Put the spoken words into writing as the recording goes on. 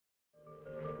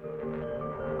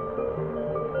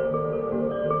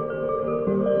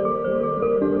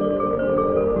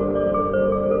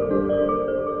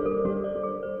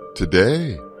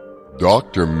Today,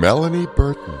 Dr. Melanie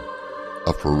Burton,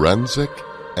 a forensic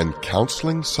and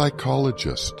counseling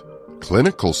psychologist,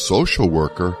 clinical social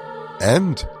worker,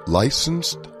 and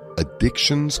licensed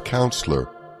addictions counselor,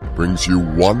 brings you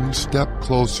one step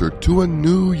closer to a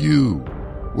new you,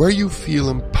 where you feel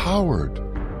empowered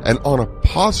and on a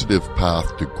positive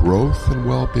path to growth and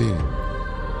well-being.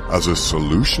 As a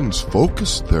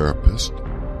solutions-focused therapist,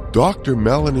 Dr.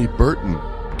 Melanie Burton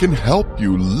can help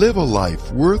you live a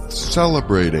life worth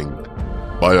celebrating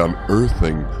by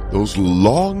unearthing those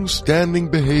long-standing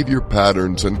behavior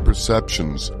patterns and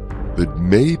perceptions that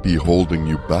may be holding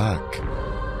you back.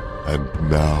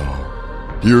 And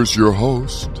now, here's your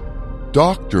host,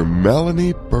 Dr.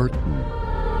 Melanie Burton.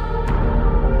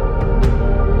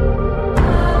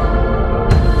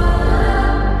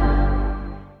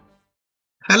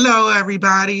 Hello,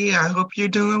 everybody. I hope you're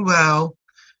doing well.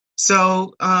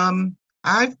 So,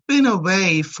 I've been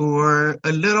away for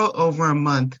a little over a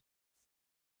month,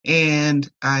 and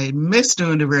I missed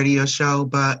doing the radio show,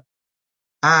 but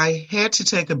I had to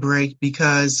take a break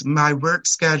because my work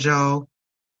schedule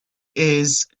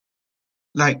is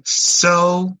like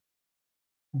so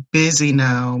busy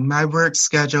now. My work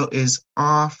schedule is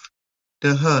off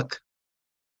the hook,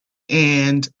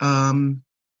 and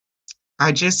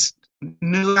I just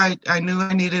knew I knew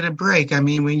I needed a break. I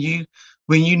mean, when you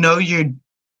know you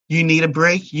need a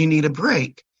break, you need a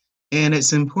break. And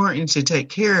it's important to take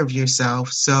care of yourself.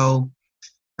 So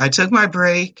I took my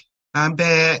break. I'm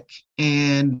back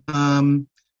and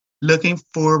looking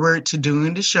forward to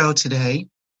doing the show today.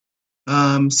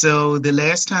 So the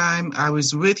last time I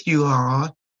was with you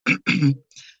all,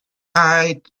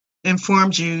 I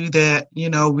informed you that,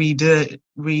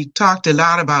 we talked a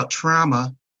lot about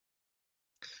trauma,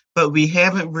 but we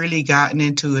haven't really gotten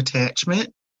into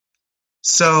attachment.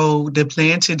 So the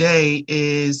plan today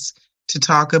is to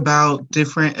talk about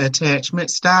different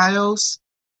attachment styles.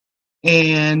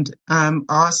 And I'm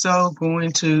also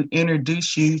going to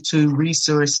introduce you to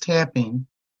resource tapping.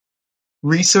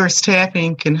 Resource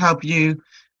tapping can help you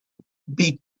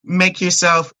make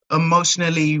yourself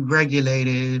emotionally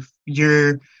regulated. If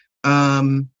you're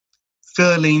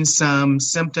feeling some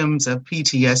symptoms of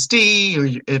PTSD, or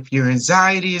if your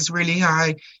anxiety is really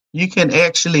high, you can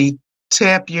actually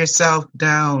tap yourself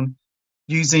down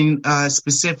using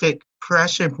specific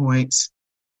pressure points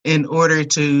in order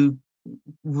to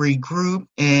regroup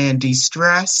and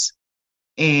de-stress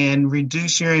and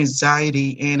reduce your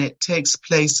anxiety, and it takes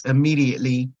place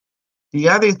immediately. The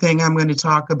other thing I'm going to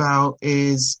talk about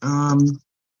is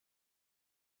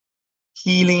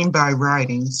healing by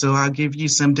writing. So I'll give you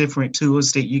some different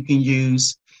tools that you can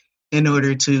use in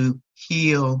order to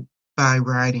heal by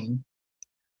writing.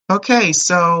 Okay,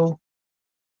 so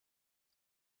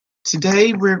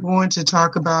today we're going to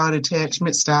talk about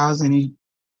attachment styles and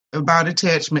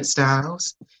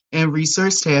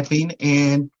resource tapping.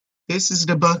 And this is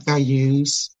the book I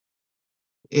use.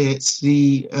 It's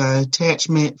the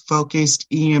attachment focused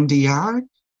EMDR,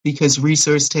 because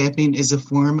resource tapping is a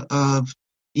form of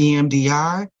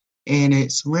EMDR, and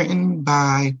it's written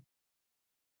by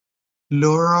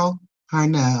Laurel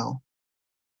Harnell.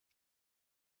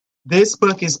 This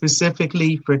book is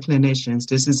specifically for clinicians.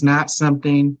 This is not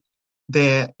something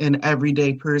that an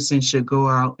everyday person should go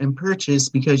out and purchase,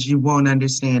 because you won't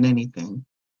understand anything.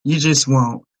 You just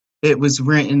won't. It was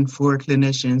written for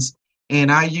clinicians,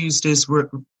 and I use this book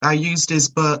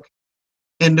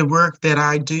in the work that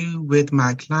I do with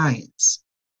my clients.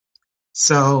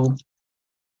 So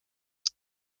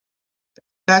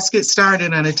let's get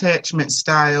started on attachment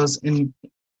styles,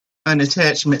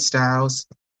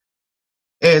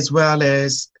 as well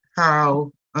as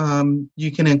how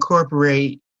you can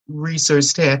incorporate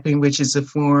resource tapping, which is a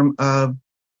form of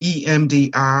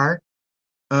EMDR,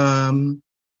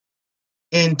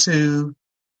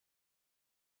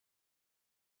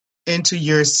 into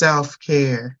your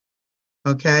self-care.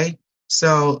 Okay,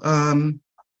 so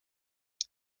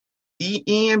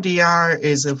EMDR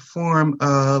is a form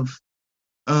of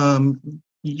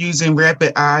using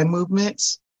rapid eye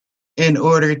movements in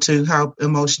order to help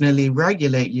emotionally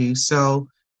regulate you. So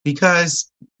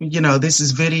because, this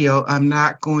is video, I'm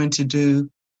not going to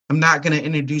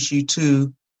introduce you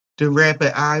to the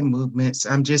rapid eye movements.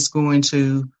 I'm just going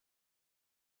to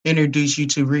introduce you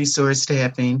to resource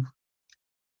tapping.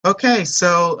 Okay,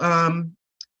 so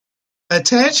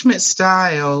attachment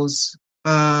styles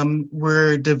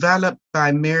were developed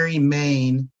by Mary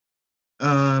Main,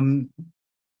 who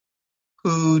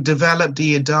developed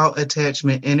the Adult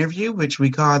Attachment Interview, which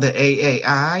we call the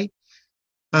AAI.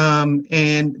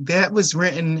 And that was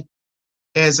written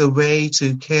as a way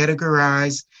to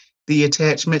categorize the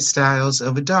attachment styles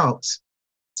of adults.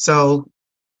 So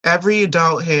every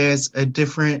adult has a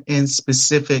different and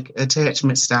specific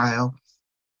attachment style.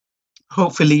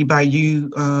 Hopefully, by you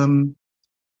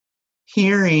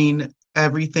hearing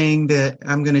everything that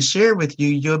I'm going to share with you,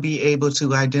 you'll be able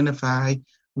to identify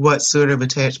what sort of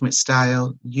attachment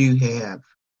style you have.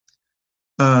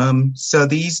 So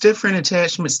these different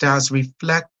attachment styles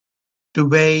reflect the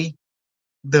way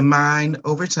the mind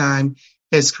over time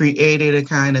has created a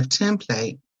kind of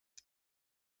template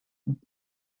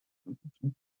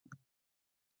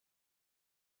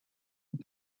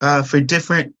for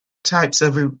different types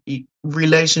of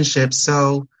relationships.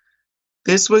 So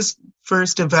this was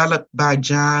first developed by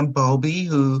John Bowlby,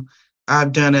 who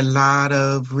I've done a lot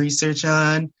of research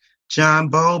on. John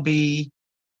Bowlby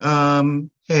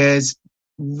has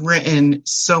written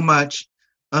so much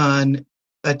on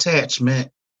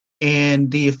attachment and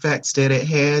the effects that it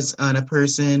has on a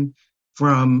person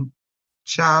from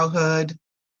childhood,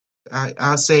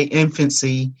 I'll say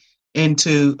infancy,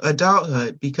 into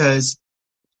adulthood, because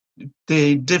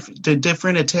the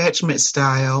different attachment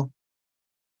style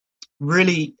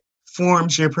really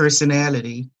forms your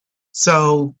personality.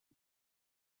 So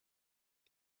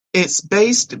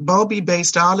Bowlby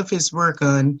based all of his work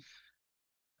on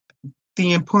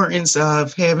the importance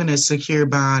of having a secure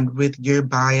bond with your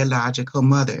biological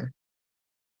mother.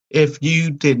 If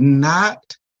you did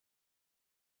not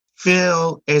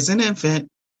feel as an infant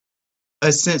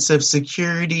a sense of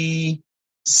security,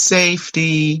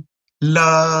 safety,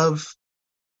 love,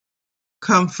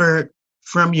 comfort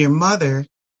from your mother,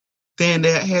 then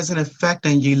that has an effect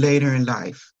on you later in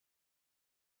life.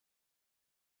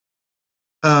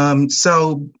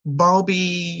 So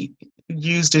Bowlby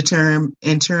used the term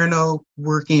internal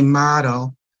working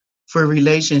model for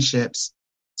relationships.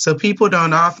 So people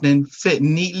don't often fit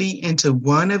neatly into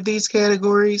one of these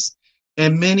categories,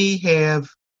 and many have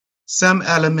some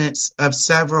elements of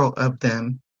several of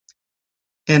them.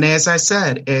 And as I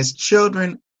said, as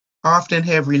children often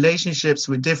have relationships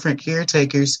with different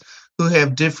caretakers who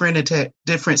have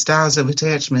different styles of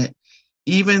attachment,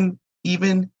 even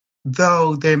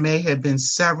though there may have been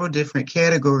several different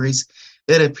categories,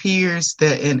 it appears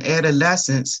that in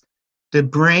adolescence, the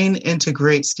brain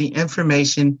integrates the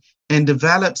information and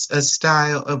develops a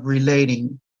style of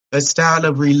relating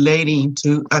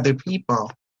to other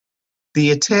people.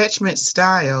 The attachment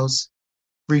styles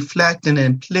reflect an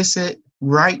implicit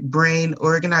right brain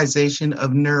organization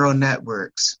of neural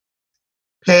networks.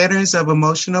 Patterns of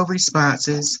emotional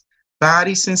responses,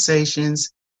 body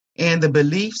sensations, and the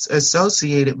beliefs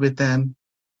associated with them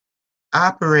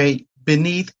operate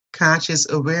beneath conscious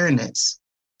awareness.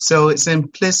 So it's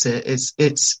implicit,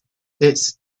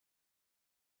 it's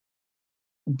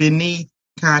beneath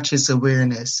conscious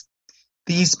awareness.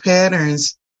 These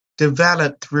patterns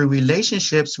develop through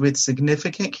relationships with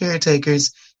significant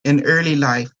caretakers in early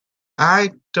life.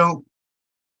 I don't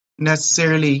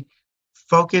necessarily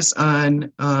focus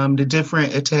on the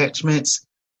different attachments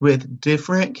with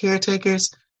different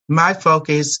caretakers. My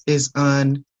focus is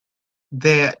on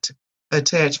that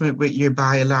attachment with your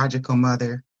biological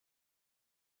mother.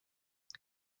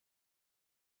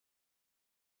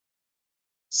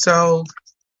 So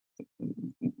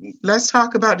let's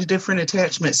talk about the different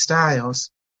attachment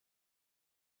styles.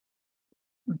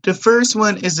 The first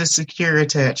one is a secure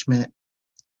attachment.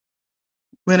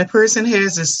 When a person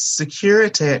has a secure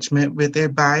attachment with their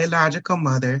biological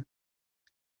mother,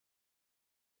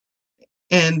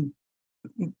 and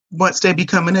once they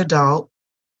become an adult,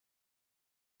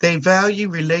 they value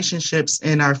relationships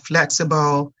and are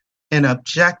flexible and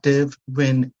objective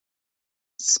when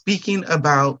speaking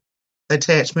about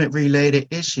attachment-related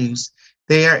issues.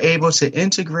 They are able to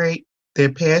integrate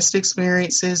their past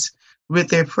experiences with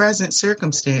their present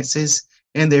circumstances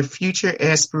and their future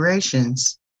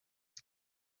aspirations.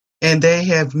 And they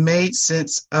have made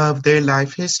sense of their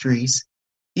life histories.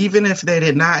 Even if they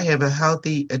did not have a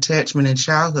healthy attachment in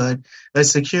childhood, a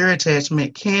secure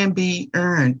attachment can be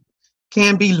learned.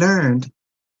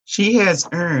 She has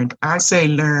earned, I say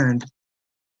learned.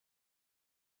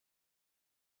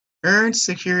 Earned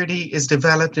security is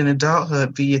developed in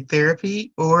adulthood via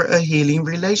therapy or a healing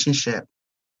relationship.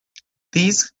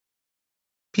 These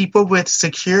people with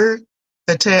secure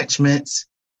attachments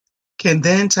can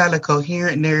then tell a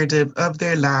coherent narrative of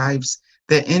their lives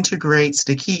that integrates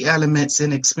the key elements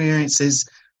and experiences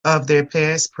of their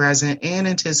past, present, and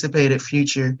anticipated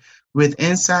future with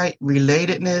insight,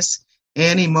 relatedness,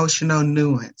 and emotional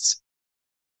nuance.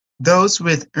 Those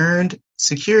with earned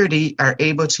security are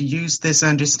able to use this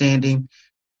understanding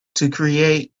to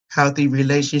create healthy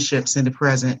relationships in the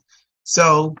present.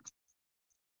 So,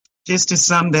 just to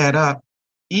sum that up,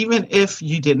 even if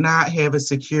you did not have a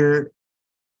secure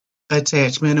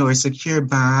attachment or a secure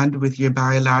bond with your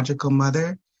biological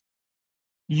mother,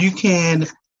 you can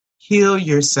heal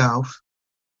yourself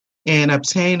and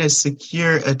obtain a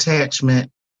secure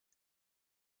attachment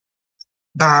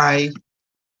by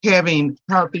having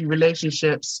healthy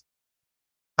relationships,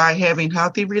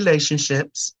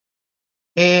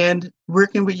 and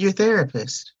working with your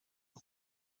therapist.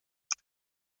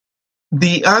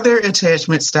 The other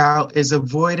attachment style is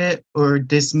avoidant or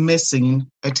dismissing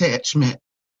attachment.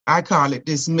 I call it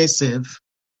dismissive.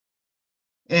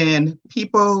 And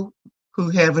people who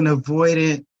have an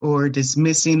avoidant or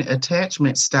dismissing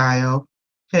attachment style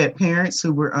had parents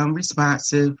who were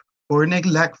unresponsive or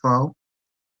neglectful,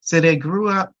 so they grew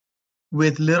up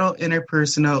with little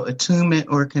interpersonal attunement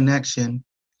or connection.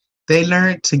 They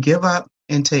learned to give up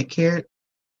and take care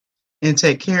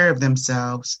of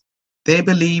themselves. They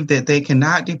believe that they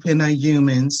cannot depend on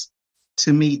humans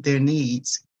to meet their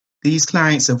needs. These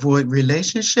clients avoid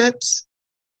relationships,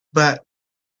 but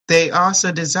they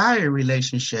also desire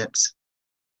relationships.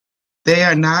 They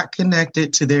are not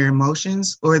connected to their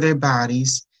emotions or their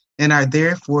bodies and are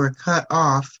therefore cut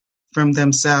off from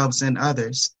themselves and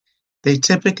others. They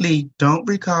typically don't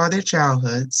recall their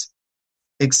childhoods,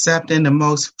 except in the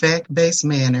most fact-based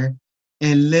manner,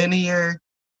 in linear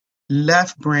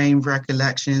left brain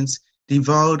recollections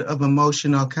devoid of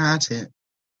emotional content.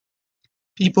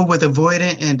 People with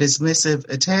avoidant and dismissive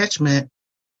attachment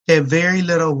have very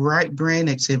little right brain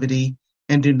activity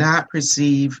and do not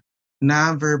perceive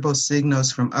nonverbal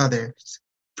signals from other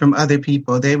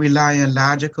people. They rely on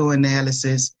logical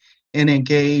analysis and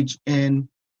engage in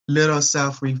little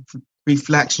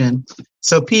self-reflection.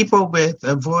 So people with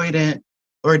avoidant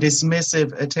or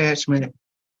dismissive attachment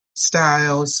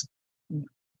styles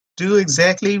do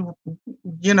exactly,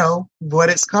 what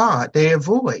it's called. They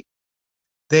avoid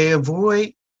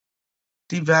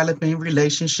developing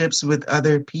relationships with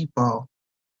other people.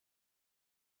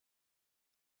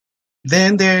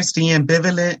 Then there's the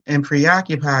ambivalent and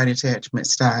preoccupied attachment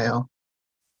style.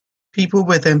 People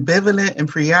with ambivalent and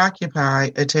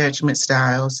preoccupied attachment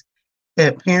styles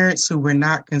had parents who were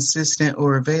not consistent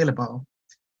or available.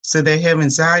 So they have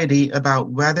anxiety about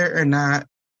whether or not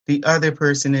the other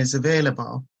person is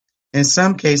available. In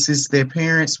some cases, their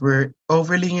parents were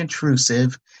overly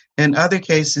intrusive. In other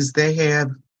cases, they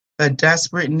have a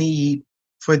desperate need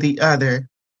for the other.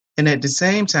 And at the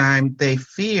same time, they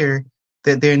fear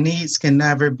that their needs can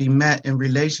never be met in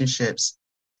relationships,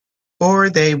 or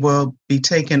they will be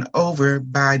taken over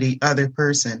by the other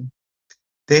person.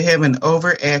 They have an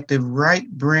overactive right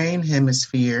brain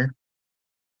hemisphere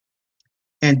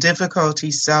and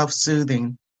difficulty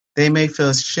self-soothing. They may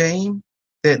feel shame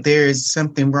that there is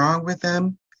something wrong with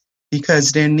them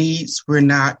because their needs were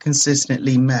not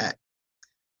consistently met.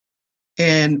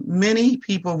 And many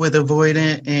people with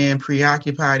avoidant and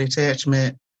preoccupied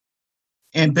attachment,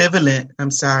 and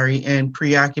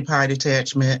preoccupied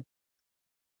attachment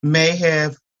may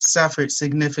have suffered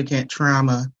significant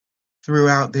trauma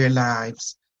throughout their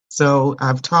lives. So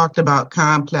I've talked about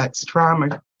complex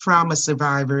trauma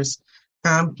survivors.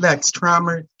 Complex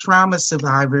trauma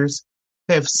survivors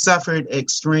have suffered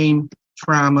extreme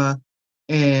trauma,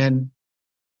 and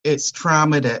it's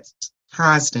trauma that's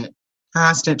constant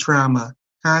trauma.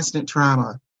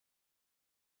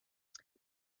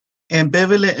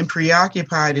 Ambivalent and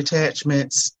preoccupied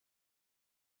attachments,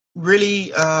 really,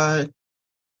 the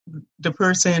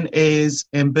person is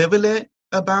ambivalent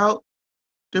about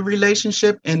the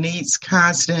relationship and needs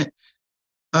constant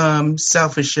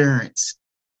self-assurance.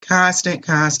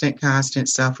 Constant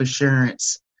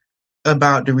self-assurance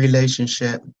about the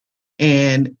relationship.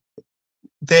 And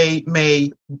they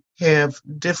may have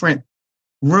different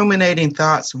ruminating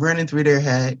thoughts running through their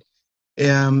head.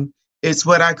 It's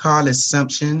what I call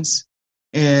assumptions.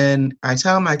 And I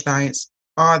tell my clients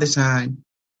all the time,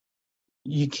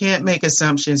 you can't make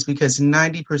assumptions because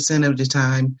 90% of the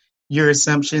time, your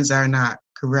assumptions are not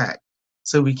correct.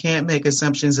 So we can't make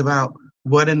assumptions about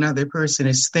what another person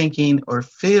is thinking or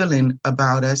feeling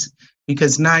about us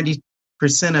because 90%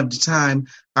 of the time,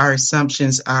 our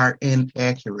assumptions are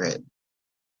inaccurate.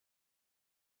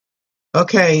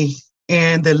 Okay,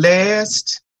 and the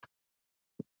last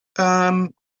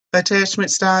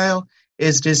attachment style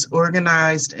is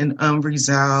disorganized and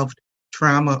unresolved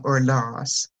trauma or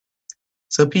loss.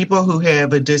 So people who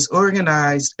have a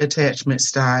disorganized attachment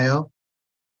style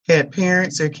had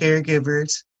parents or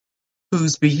caregivers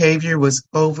whose behavior was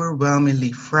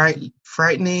overwhelmingly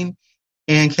frightening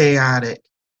and chaotic.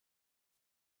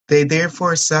 They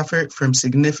therefore suffered from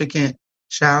significant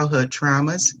childhood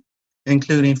traumas,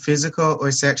 including physical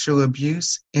or sexual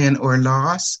abuse and or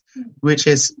loss, which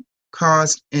has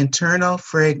caused internal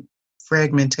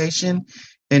fragmentation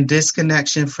and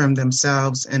disconnection from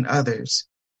themselves and others.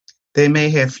 They may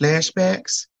have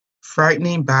flashbacks,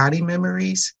 frightening body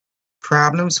memories,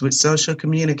 problems with social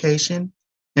communication,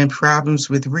 and problems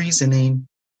with reasoning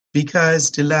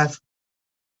because the left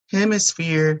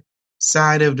hemisphere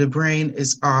side of the brain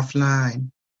is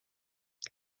offline.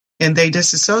 And they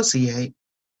disassociate.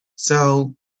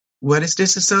 So what is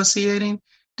disassociating?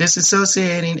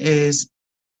 Disassociating is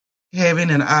having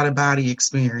an out-of-body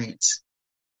experience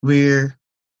where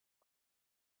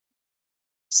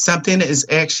something is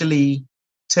actually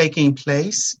taking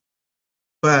place,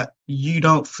 but you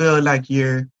don't feel like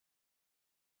you're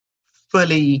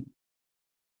fully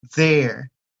there,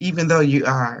 even though you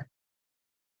are.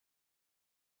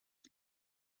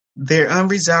 Their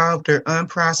unresolved or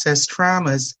unprocessed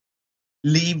traumas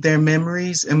leave their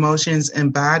memories, emotions,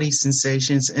 and body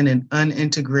sensations in an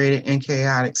unintegrated and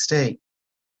chaotic state.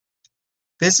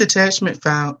 This attachment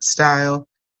style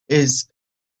is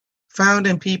found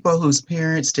in people whose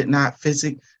parents did not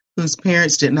physically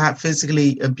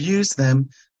abuse them,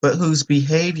 but whose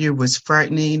behavior was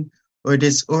frightening or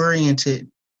disorienting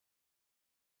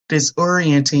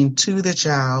to the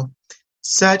child,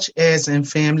 such as in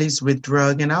families with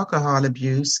drug and alcohol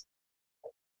abuse,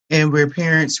 and where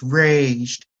parents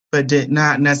raged but did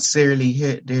not necessarily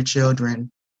hit their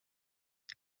children.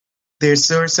 Their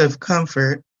source of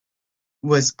comfort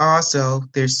was also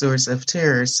their source of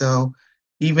terror. So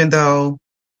even though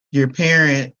your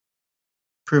parent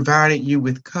provided you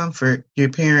with comfort, your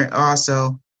parent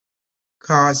also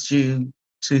caused you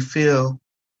to feel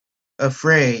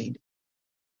afraid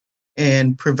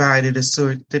and provided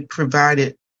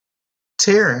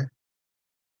terror.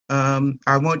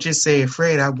 I won't just say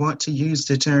afraid, I want to use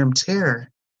the term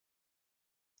terror.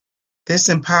 This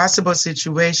impossible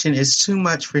situation is too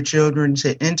much for children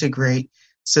to integrate,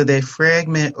 so they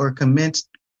fragment or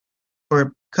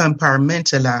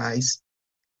compartmentalize.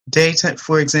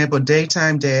 For example,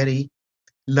 daytime daddy,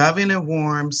 loving and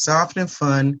warm, soft and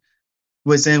fun,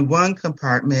 was in one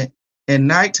compartment, and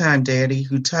nighttime daddy,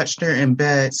 who touched her in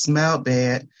bed, smelled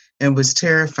bad, and was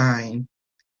terrifying,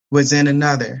 was in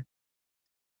another.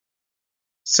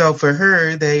 So for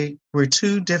her, they were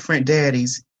two different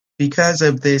daddies because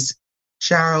of the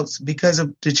child's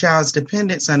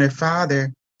dependence on her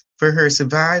father for her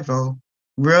survival,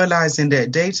 realizing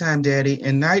that daytime daddy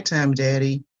and nighttime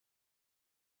daddy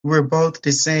were both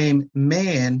the same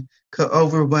man could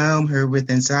overwhelm her with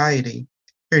anxiety.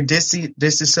 Her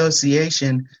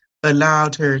disassociation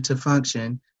allowed her to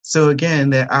function. So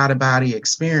again, that out-of-body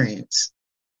experience.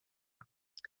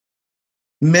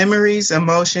 Memories,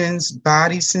 emotions,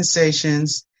 body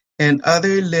sensations, and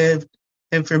other lived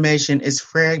information is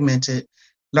fragmented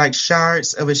like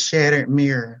shards of a shattered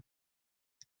mirror.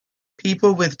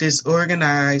 People with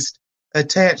disorganized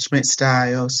attachment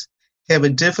styles have a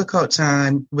difficult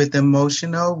time with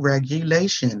emotional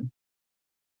regulation.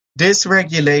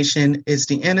 Dysregulation is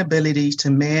the inability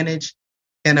to manage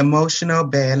an emotional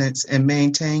balance and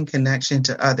maintain connection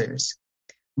to others.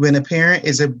 When a parent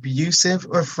is abusive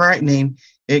or frightening,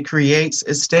 it creates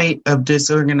a state of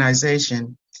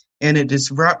disorganization, and it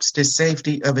disrupts the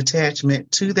safety of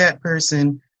attachment to that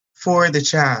person for the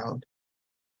child.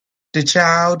 The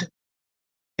child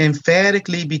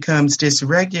emphatically becomes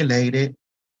dysregulated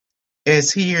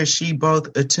as he or she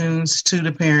both attunes to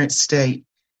the parent's state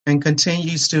and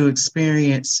continues to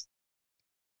experience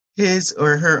his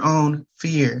or her own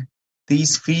fear.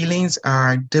 These feelings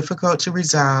are difficult to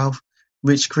resolve,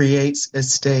 which creates a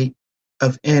state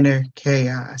of inner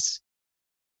chaos.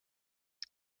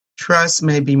 Trust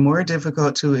may be more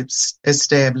difficult to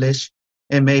establish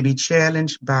and may be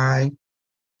challenged by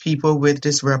people with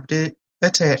disrupted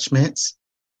attachments,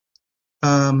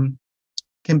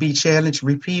 can be challenged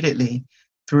repeatedly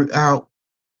throughout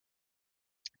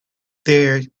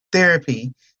their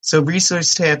therapy. So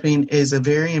resource tapping is a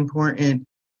very important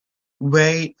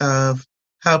way of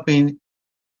helping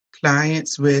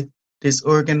clients with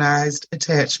disorganized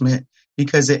attachment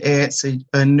because it adds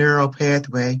a neural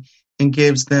pathway and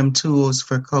gives them tools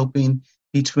for coping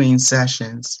between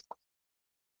sessions.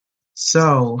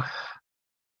 So,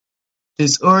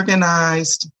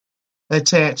 disorganized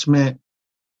attachment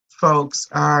folks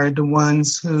are the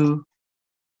ones who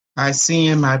I see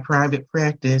in my private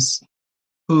practice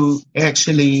who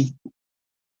actually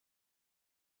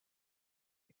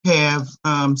have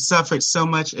suffered so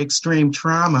much extreme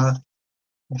trauma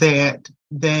that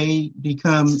they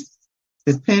become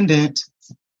dependent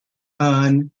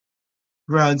on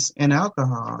drugs and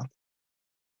alcohol.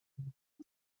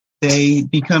 They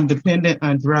become dependent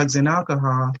on drugs and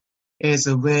alcohol as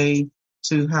a way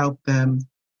to help them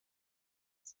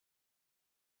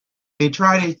They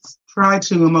try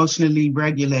to emotionally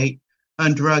regulate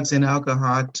on drugs and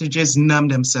alcohol to just numb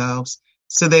themselves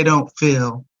so they don't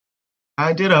feel.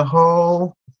 I did my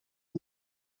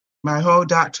whole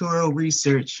doctoral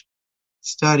research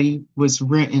study was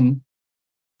written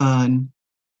on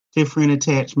different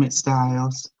attachment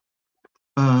styles.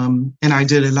 And I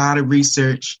did a lot of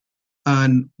research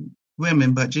on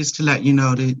women, but just to let you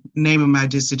know, the name of my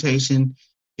dissertation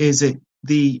is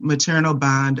the maternal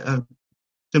bond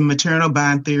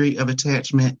theory of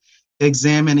attachment,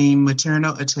 examining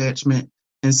maternal attachment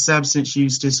and substance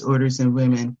use disorders in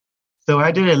women. So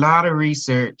I did a lot of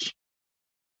research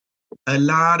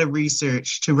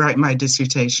to write my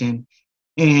dissertation.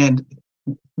 And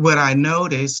what I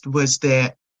noticed was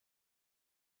that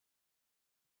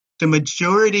the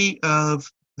majority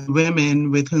of women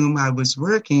with whom I was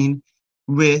working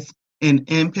with in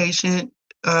inpatient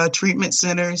treatment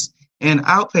centers and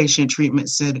outpatient treatment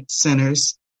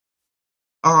centers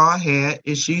all had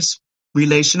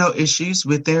relational issues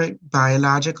with their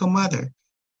biological mother.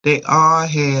 They all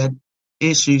had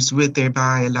issues with their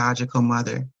biological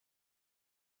mother.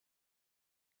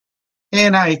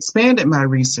 And I expanded my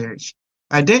research.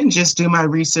 I didn't just do my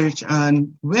research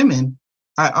on women.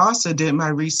 I also did my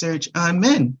research on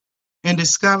men and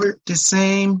discovered the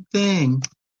same thing.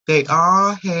 They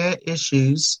all had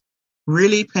issues,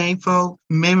 really painful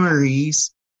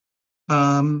memories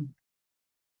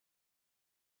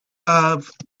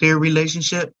of their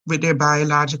relationship with their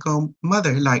biological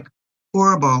mother, like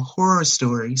horror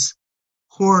stories.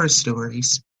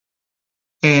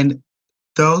 And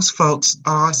those folks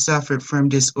all suffered from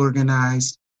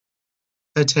disorganized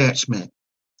attachment.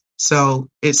 So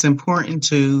it's important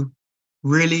to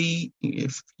really,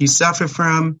 if you suffer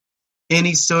from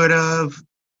any sort of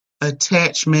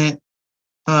attachment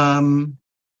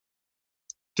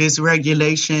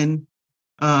dysregulation,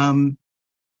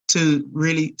 to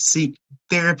really seek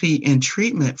therapy and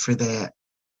treatment for that.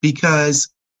 Because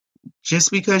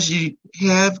just because you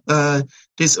have a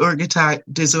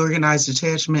disorganized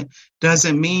attachment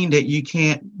doesn't mean that you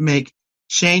can't make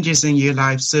changes in your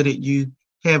life so that you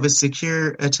have a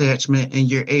secure attachment and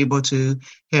you're able to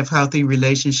have healthy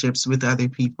relationships with other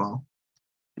people.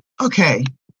 Okay,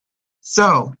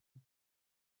 so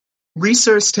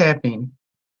resource tapping.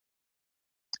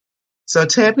 So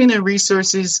tapping in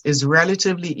resources is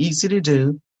relatively easy to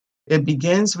do. It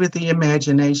begins with the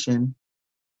imagination.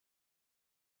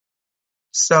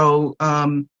 So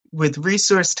with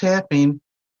resource tapping,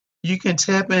 you can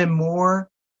tap in one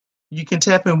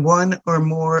or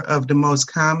more of the most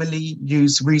commonly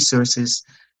used resources.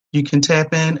 You can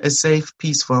tap in a safe,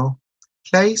 peaceful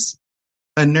place,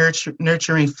 a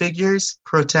nurturing figures,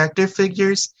 protective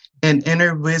figures, and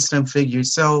inner wisdom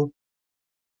figures. So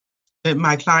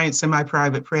my clients in my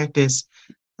private practice,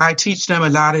 I teach them a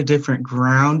lot of different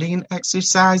grounding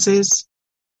exercises.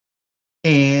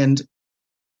 And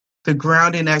the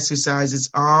grounding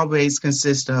exercises always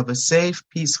consist of a safe,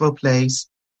 peaceful place,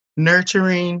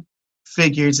 nurturing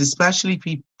figures, especially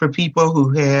for people who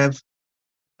have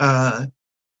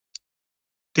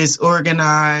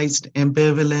disorganized,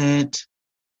 ambivalent,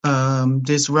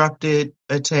 disrupted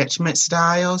attachment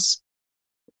styles.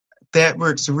 That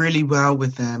works really well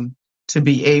with them to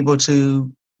be able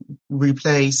to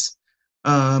replace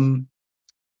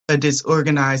a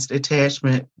disorganized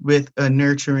attachment with a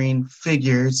nurturing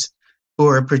figures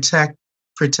or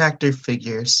protector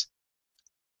figures.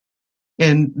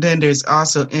 And then there's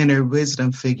also inner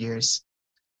wisdom figures.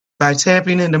 By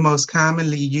tapping in the most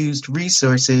commonly used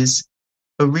resources,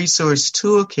 a resource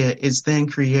toolkit is then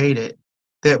created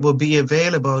that will be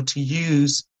available to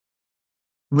use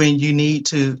when you need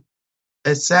to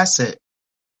assess it.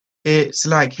 It's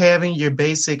like having your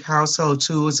basic household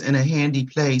tools in a handy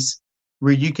place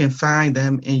where you can find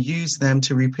them and use them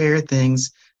to repair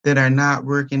things that are not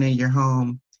working in your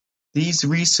home. These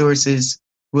resources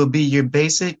will be your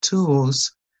basic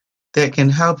tools that can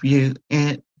help you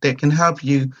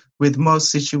with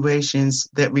most situations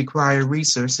that require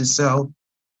resources. So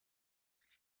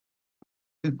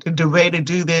the way to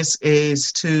do this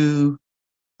is to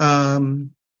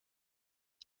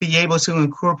be able to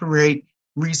incorporate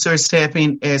resource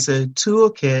tapping as a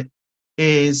toolkit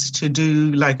is to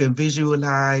do like a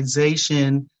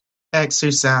visualization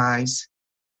exercise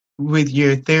with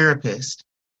your therapist,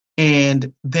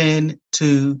 and then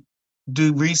to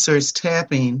do resource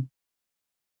tapping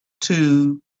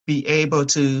to be able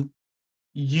to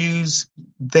use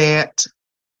that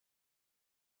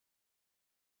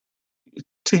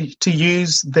to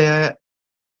use that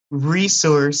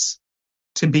resource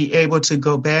to be able to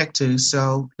go back to.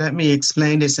 So let me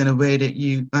explain this in a way that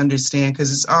you understand,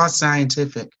 because it's all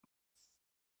scientific.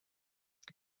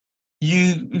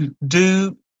 you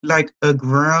do like a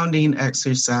grounding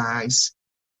exercise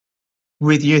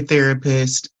with your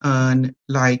therapist on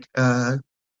like a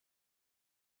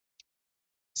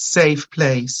safe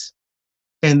place.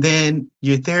 And then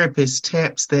your therapist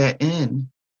taps that in.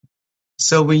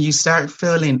 So when you start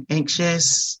feeling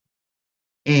anxious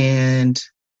and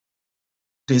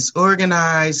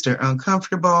disorganized or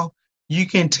uncomfortable, you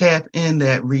can tap in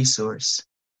that resource.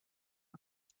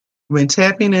 When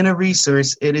tapping in a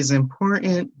resource, it is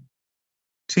important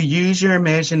to use your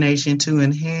imagination to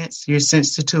enhance your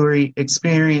sensory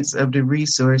experience of the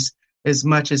resource as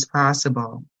much as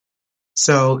possible.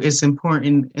 So it's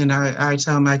important, and I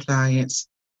tell my clients,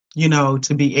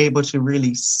 to be able to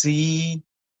really see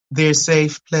their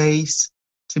safe place,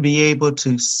 to be able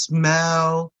to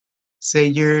smell, say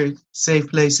your safe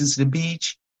place is the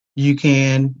beach, you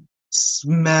can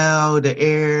smell the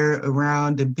air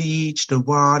around the beach, the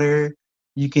water,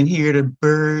 you can hear the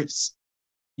birds,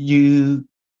 you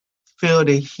feel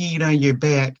the heat on your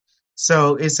back.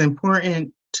 So it's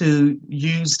important to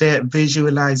use that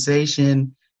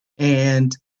visualization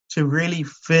and to really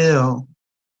feel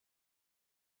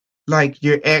like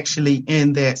you're actually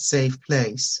in that safe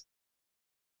place.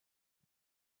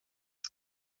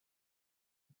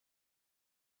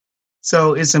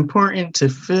 So it's important to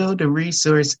feel the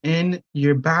resource in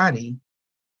your body.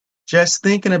 Just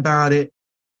thinking about it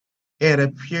at a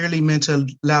purely mental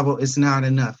level is not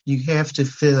enough. You have to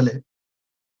feel it.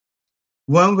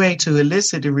 One way to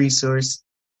elicit the resource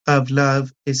of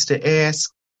love is to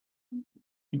ask,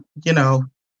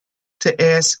 to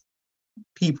ask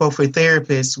people for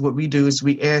therapists. What we do is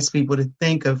we ask people to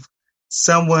think of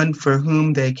someone for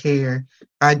whom they care.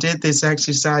 I did this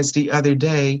exercise the other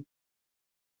day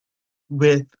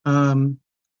with one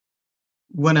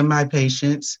of my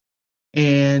patients,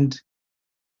 and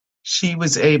she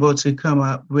was able to come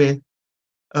up with,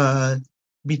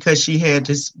 because she had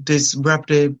this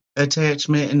disruptive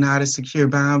attachment and not a secure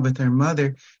bond with her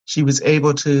mother, she was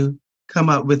able to come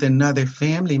up with another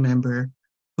family member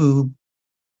who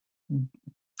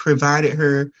provided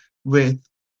her with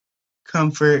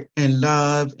comfort and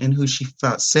love and who she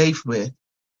felt safe with.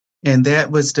 And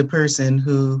that was the person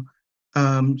who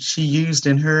she used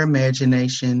in her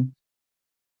imagination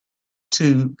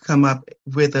to come up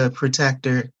with a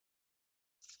protector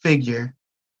figure.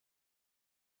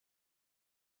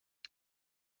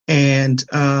 And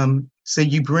so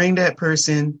you bring that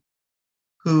person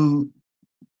who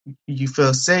you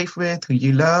feel safe with, who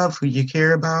you love, who you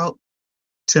care about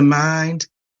to mind,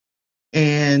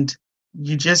 and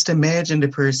you just imagine the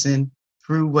person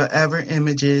through whatever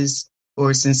images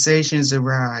or sensations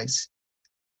arise.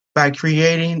 By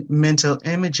creating mental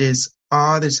images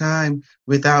all the time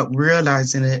without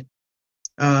realizing it,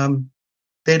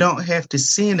 they don't have to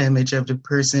see an image of the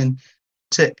person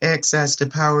to access the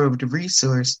power of the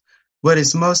resource. What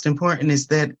is most important is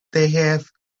that they have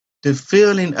the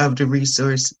feeling of the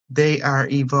resource they are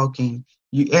evoking.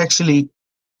 You actually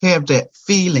have that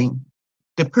feeling.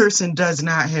 The person does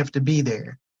not have to be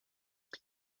there.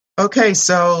 Okay,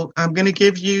 so I'm going to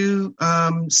give you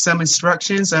some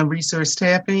instructions on resource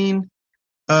tapping.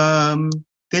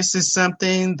 This is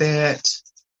something that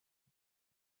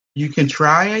you can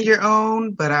try on your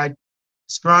own, but I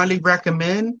strongly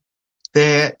recommend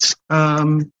that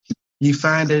you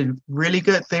find a really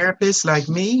good therapist like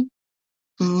me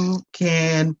who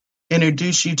can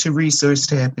introduce you to resource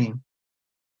tapping.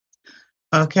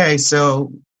 Okay,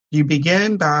 so you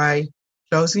begin by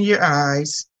closing your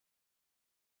eyes,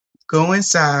 go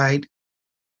inside,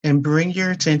 and bring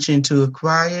your attention to a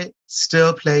quiet,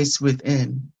 still place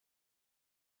within.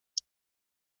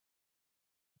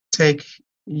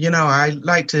 I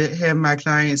like to have my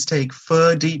clients take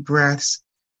full deep breaths,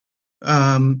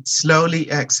 slowly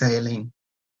exhaling,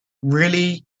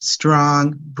 really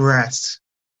strong breaths.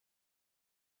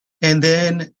 And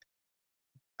then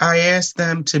I ask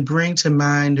them to bring to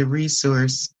mind a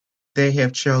resource they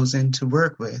have chosen to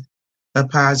work with, a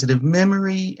positive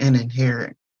memory, an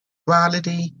inherent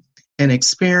quality, an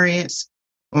experience,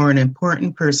 or an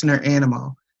important person or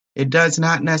animal. It does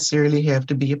not necessarily have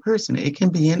to be a person. It can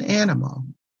be an animal.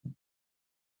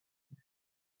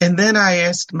 And then I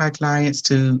ask my clients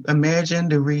to imagine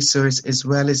the resource as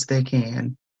well as they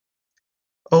can.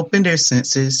 Open their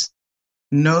senses,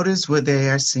 notice what they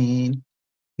are seeing,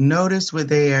 notice what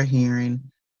they are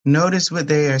hearing, notice what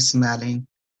they are smelling.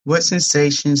 What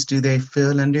sensations do they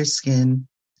feel on their skin?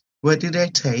 What do they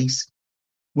taste?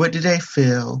 What do they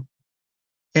feel?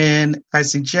 And I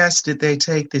suggest that they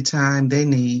take the time they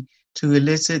need to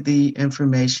elicit the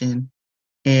information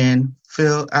and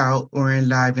fill out or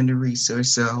enliven the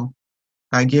resource. So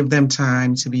I give them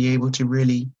time to be able to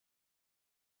really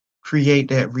create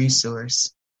that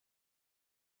resource.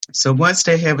 So once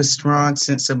they have a strong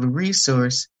sense of a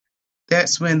resource,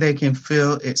 that's when they can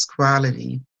feel its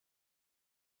quality.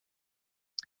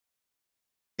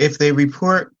 If they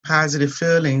report positive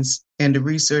feelings and the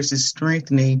resource is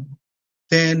strengthening,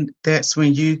 then that's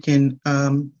when you can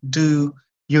do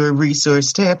your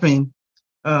resource tapping.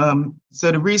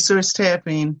 So the resource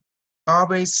tapping,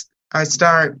 always I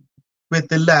start with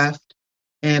the left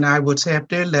and I will tap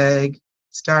their leg,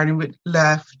 starting with the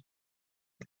left,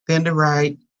 then the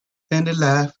right, then the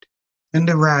left, then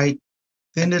the right,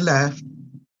 then the left,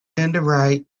 then the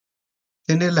right,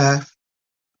 then the left,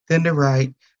 then the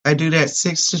right. I do that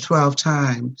 6 to 12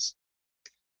 times.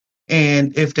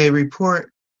 And if they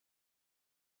report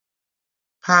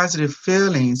positive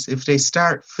feelings, if they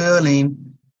start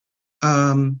feeling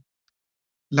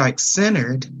like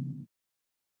centered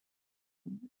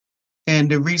and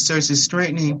the resource is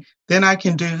strengthening, then I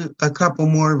can do a couple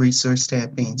more resource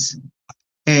tappings.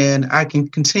 And I can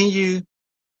continue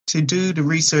to do the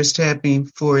resource tapping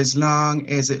for as long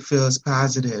as it feels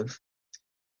positive.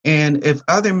 And if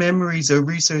other memories or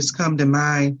resources come to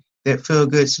mind that feel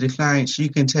good to the clients, you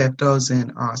can tap those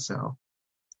in also.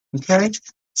 Okay?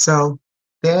 So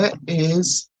that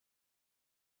is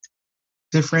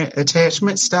different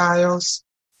attachment styles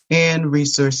and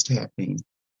resource tapping.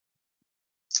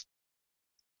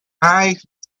 I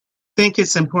think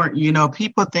it's important,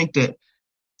 people think that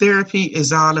therapy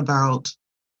is all about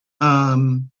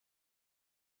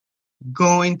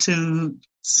going to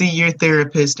see your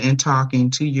therapist and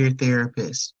talking to your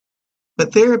therapist.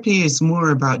 But therapy is more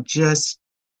about just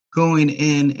going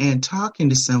in and talking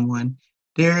to someone.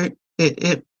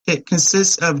 It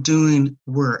consists of doing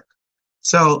work.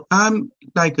 So I'm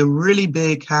like a really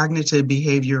big cognitive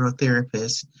behavioral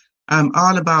therapist. I'm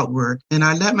all about work. And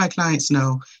I let my clients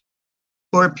know,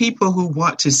 or people who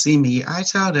want to see me, I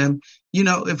tell them,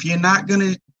 if you're not going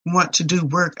to want to do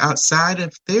work outside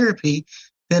of therapy,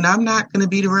 then I'm not going to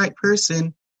be the right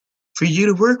person for you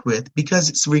to work with because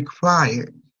it's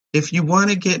required. If you want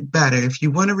to get better, if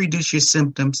you want to reduce your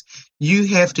symptoms, you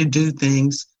have to do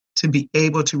things to be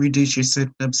able to reduce your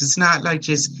symptoms. It's not like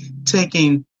just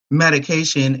taking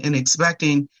medication and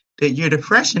expecting that your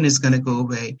depression is going to go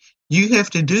away. You have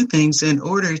to do things in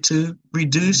order to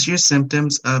reduce your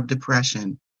symptoms of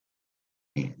depression.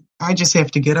 I just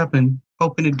have to get up and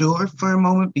open the door for a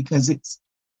moment because it's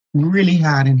really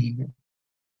hot in here.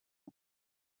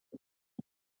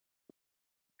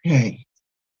 Okay,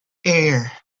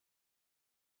 air.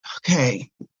 Okay,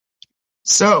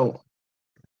 so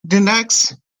the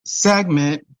next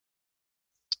segment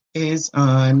is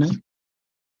on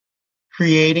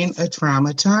creating a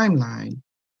trauma timeline.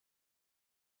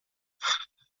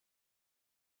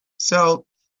 So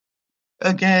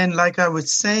again, like I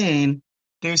was saying,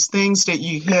 there's things that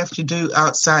you have to do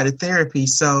outside of therapy.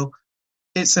 So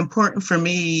it's important for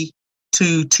me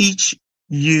to teach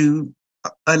you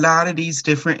a lot of these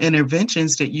different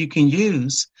interventions that you can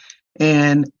use.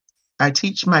 And I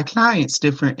teach my clients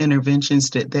different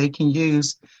interventions that they can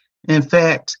use. In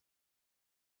fact,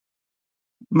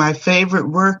 my favorite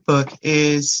workbook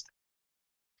is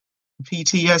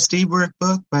PTSD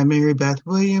workbook by Mary Beth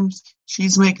Williams.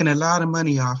 She's making a lot of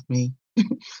money off me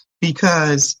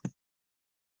because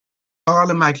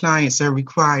all of my clients are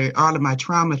required, all of my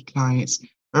trauma clients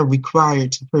are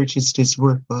required to purchase this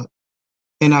workbook.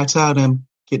 And I tell them,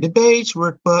 get the beige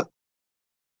workbook.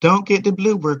 Don't get the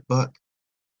blue workbook.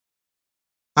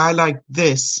 I like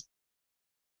this,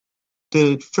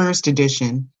 the first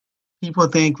edition. People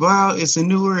think, well, it's a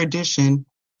newer edition,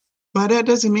 but that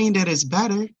doesn't mean that it's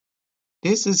better.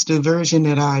 This is the version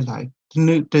that I like,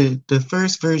 the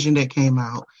first version that came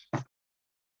out.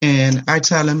 And I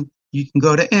tell them, you can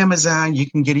go to Amazon, you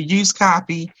can get a used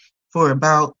copy for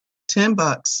about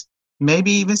 $10,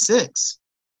 maybe even $6.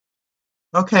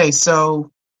 Okay,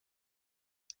 so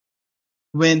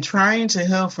when trying to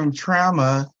heal from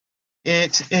trauma,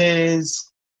 it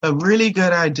is a really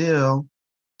good idea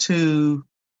to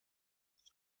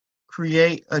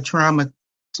create a trauma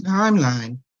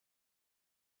timeline.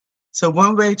 So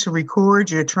one way to record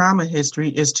your trauma history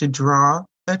is to draw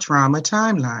a trauma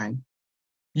timeline.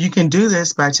 You can do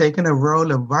this by taking a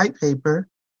roll of white paper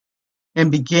and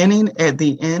beginning at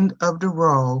the end of the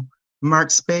roll,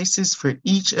 mark spaces for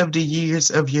each of the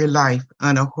years of your life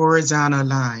on a horizontal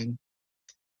line.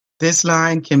 This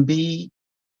line can be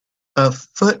a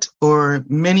foot or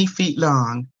many feet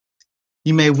long.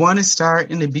 You may want to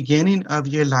start in the beginning of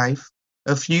your life,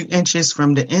 a few inches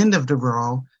from the end of the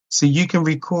roll, so you can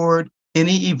record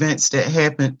any events that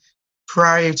happened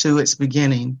prior to its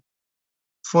beginning.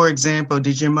 For example,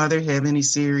 did your mother have any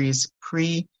serious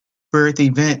birth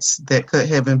events that could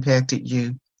have impacted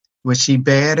you. Was she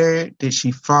battered? Did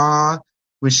she fall?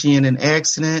 Was she in an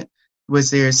accident? Was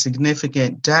there a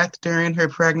significant death during her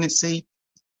pregnancy?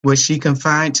 Was she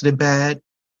confined to the bed?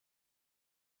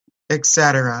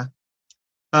 Etc.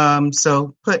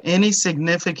 So put any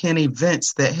significant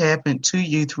events that happened to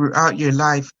you throughout your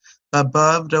life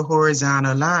above the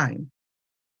horizontal line.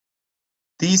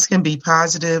 These can be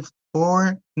positive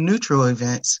or neutral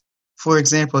events. For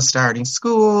example, starting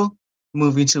school,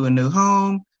 moving to a new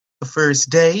home, a first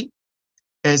date,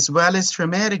 as well as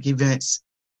traumatic events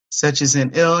such as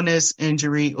an illness,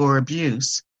 injury, or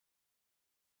abuse.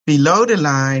 Below the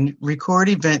line, record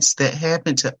events that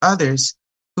happened to others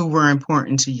who were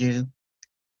important to you.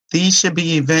 These should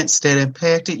be events that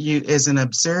impacted you as an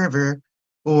observer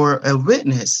or a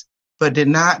witness, but did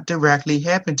not directly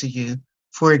happen to you.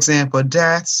 For example,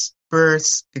 deaths,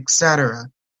 births, etc.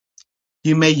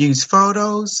 You may use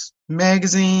photos,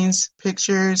 magazines,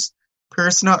 pictures,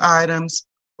 personal items,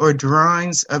 or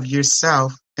drawings of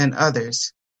yourself and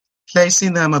others,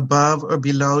 placing them above or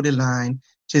below the line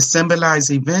to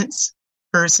symbolize events,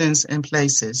 persons, and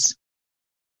places.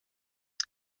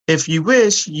 If you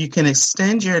wish, you can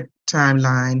extend your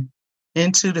timeline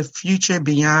into the future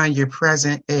beyond your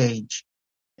present age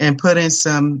and put in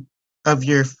some of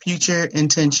your future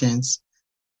intentions.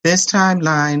 This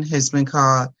timeline has been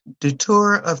called the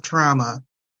Tour of Trauma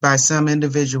by some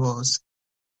individuals.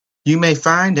 You may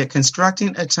find that constructing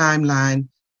a timeline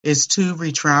is too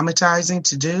re-traumatizing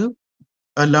to do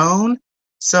alone,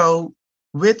 so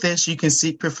with this, you can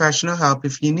seek professional help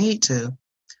if you need to.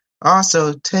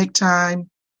 Also, take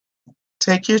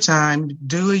your time,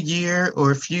 do a year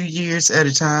or a few years at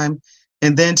a time,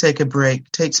 and then take a break.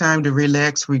 Take time to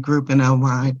relax, regroup, and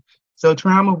unwind. So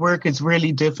trauma work is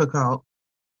really difficult.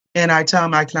 And I tell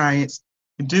my clients,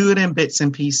 do it in bits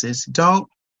and pieces. Don't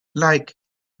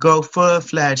go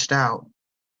full-fledged out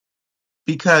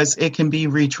because it can be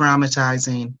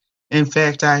re-traumatizing. In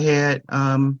fact, I had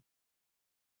a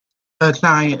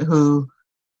client who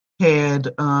had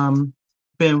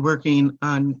been working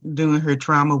on doing her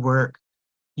trauma work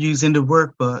using the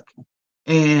workbook.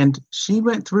 And she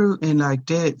went through and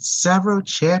did several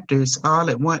chapters all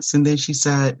at once. And then she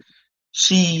said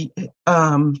she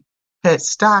had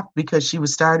stopped because she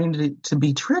was starting to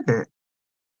be triggered.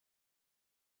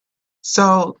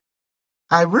 So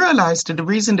I realized that the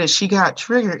reason that she got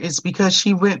triggered is because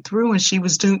she went through and she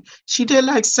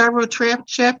did several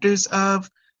chapters of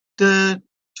the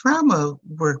trauma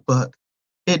workbook.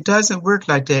 It doesn't work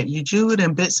like that. You do it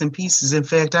in bits and pieces. In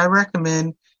fact, I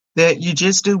recommend that you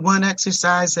just do one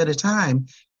exercise at a time.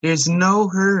 There's no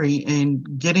hurry in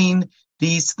getting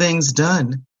these things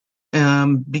done.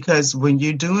 Because when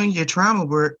you're doing your trauma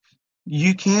work,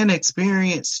 you can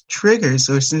experience triggers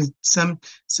or some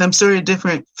sort of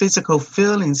different physical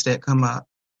feelings that come up.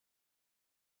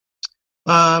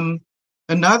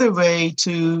 Another way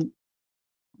to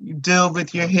deal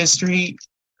with your history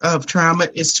of trauma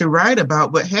is to write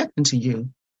about what happened to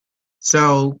you.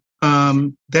 So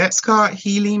that's called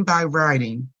healing by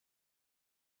writing.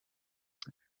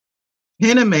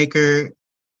 Henemaker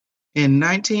in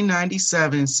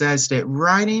 1997 says that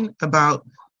writing about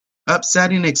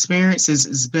upsetting experiences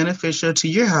is beneficial to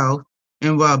your health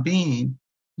and well-being.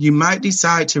 You might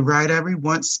decide to write every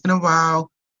once in a while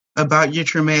about your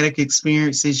traumatic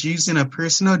experiences using a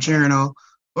personal journal,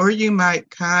 or you might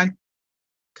contract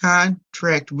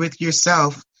with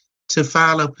yourself to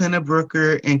follow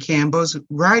Pennebrook and Campbell's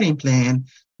writing plan,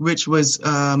 which was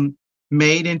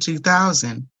made in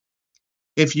 2000.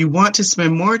 If you want to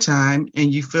spend more time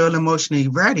and you feel emotionally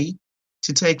ready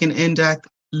to take an in-depth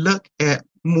look at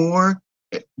one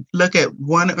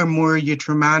or more of your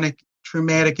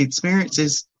traumatic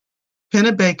experiences,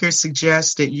 Pennebaker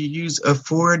suggests that you use a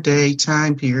 4-day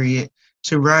time period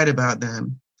to write about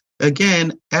them.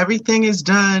 Again, everything is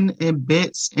done in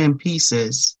bits and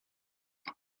pieces.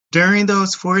 During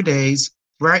those 4 days,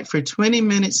 write for 20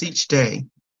 minutes each day.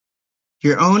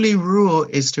 Your only rule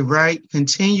is to write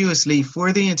continuously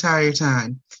for the entire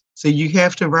time. So you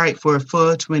have to write for a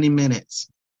full 20 minutes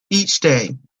each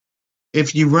day.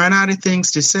 If you run out of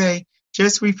things to say,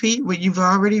 just repeat what you've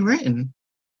already written.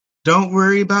 Don't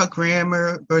worry about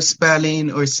grammar or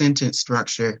spelling or sentence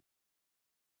structure.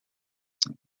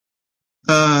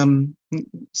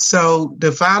 So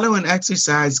the following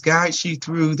exercise guides you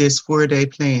through this 4-day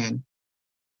plan.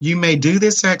 You may do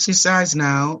this exercise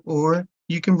now, or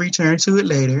you can return to it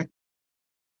later.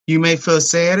 You may feel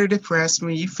sad or depressed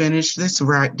when you finish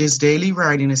this daily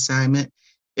writing assignment.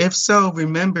 If so,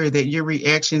 remember that your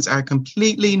reactions are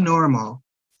completely normal.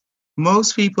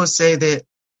 Most people say that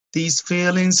these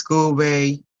feelings go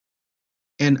away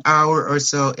an hour or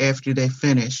so after they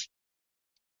finish.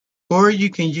 Or you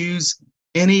can use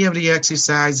any of the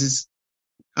exercises.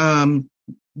 There's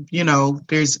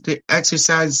the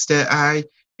exercises that I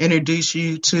introduce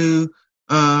you to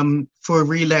for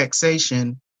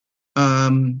relaxation.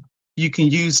 You can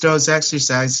use those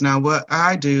exercises. Now, what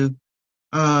I do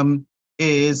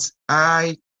is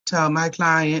I tell my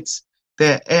clients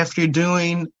that after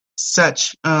doing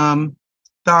such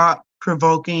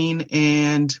thought-provoking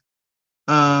and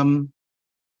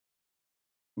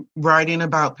writing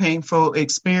about painful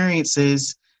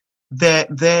experiences,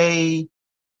 that they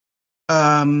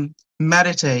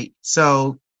meditate.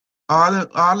 So all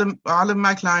of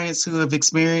my clients who have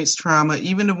experienced trauma,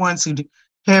 even the ones who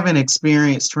haven't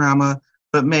experienced trauma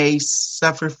but may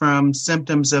suffer from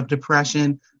symptoms of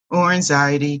depression or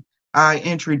anxiety, I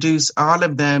introduce all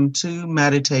of them to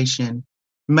meditation.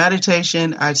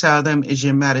 Meditation, I tell them, is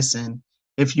your medicine.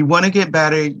 If you want to get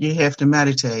better, you have to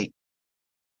meditate.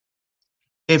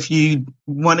 If you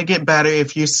want to get better,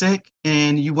 if you're sick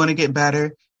and you want to get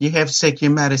better, you have to take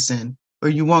your medicine, or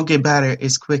you won't get better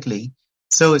as quickly.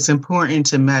 So it's important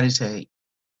to meditate.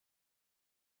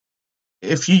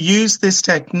 If you use this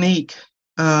technique,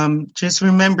 just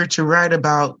remember to write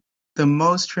about the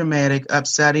most traumatic,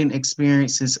 upsetting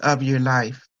experiences of your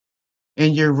life.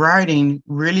 In your writing,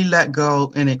 really let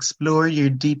go and explore your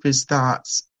deepest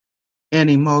thoughts and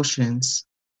emotions.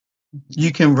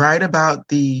 You can write about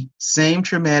the same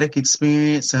traumatic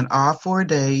experience in all 4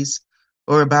 days,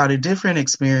 or about a different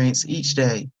experience each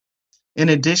day. In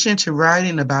addition to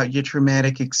writing about your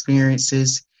traumatic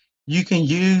experiences, you can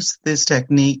use this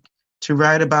technique to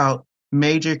write about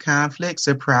major conflicts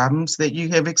or problems that you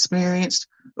have experienced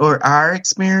or are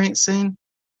experiencing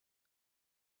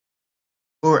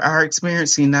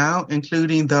now,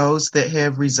 including those that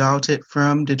have resulted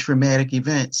from the traumatic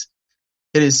events.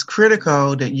 It is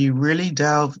critical that you really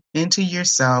delve into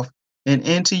yourself and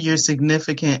into your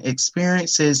significant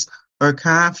experiences or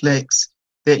conflicts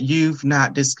that you've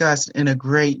not discussed in a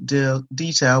great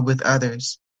detail with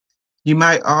others. You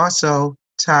might also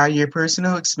tie your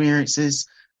personal experiences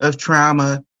of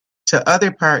trauma to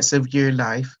other parts of your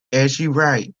life as you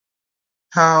write.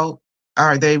 How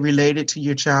are they related to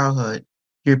your childhood,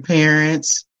 your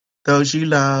parents, those you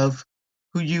love,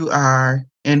 who you are,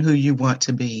 and who you want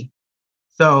to be?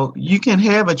 So you can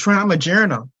have a trauma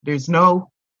journal. There's no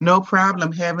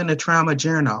problem having a trauma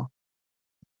journal.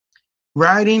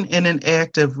 Writing is an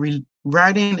act of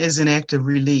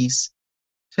release,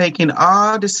 taking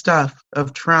all the stuff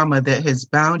of trauma that has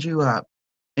bound you up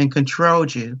and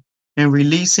controlled you and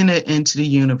releasing it into the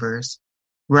universe.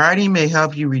 Writing may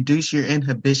help you reduce your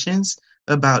inhibitions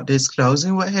about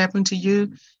disclosing what happened to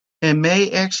you, and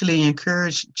may actually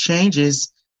encourage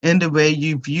changes in the way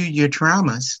you view your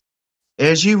traumas.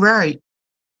 As you write,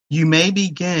 you may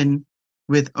begin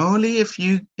with only a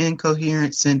few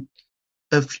incoherent sentences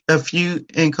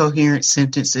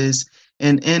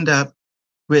and end up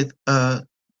with a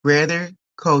rather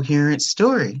coherent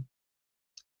story.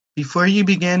 Before you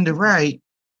begin to write,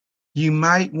 you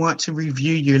might want to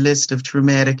review your list of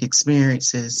traumatic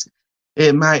experiences.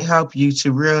 It might help you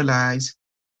to realize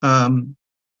that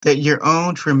your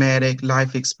own traumatic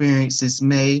life experiences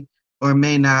may or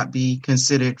may not be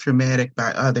considered traumatic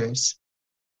by others.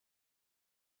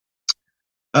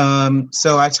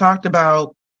 So I talked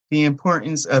about the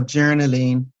importance of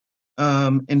journaling,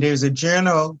 and there's a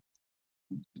journal.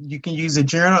 You can use a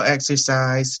journal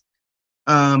exercise,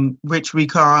 which we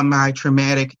call My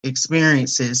Traumatic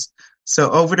Experiences. So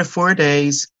over the 4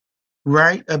 days,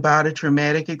 write about a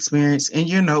traumatic experience in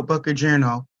your notebook or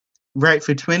journal. Write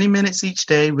for 20 minutes each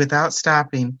day without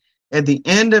stopping. At the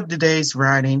end of the day's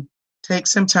writing, take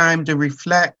some time to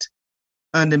reflect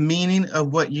on the meaning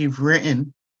of what you've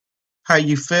written, how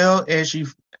you feel as you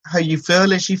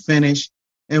finish,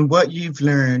 and what you've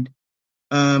learned.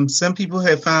 Some people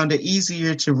have found it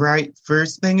easier to write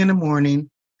first thing in the morning.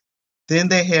 Then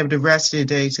they have the rest of the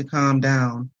day to calm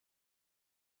down.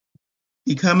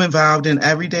 Become involved in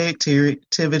everyday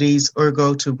activities or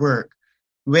go to work.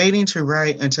 Waiting to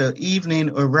write until evening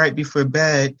or right before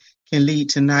bed can lead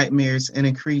to nightmares and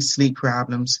increased sleep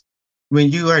problems.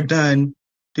 When you are done,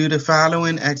 do the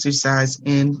following exercise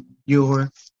in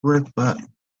your workbook.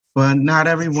 Well, not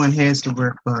everyone has the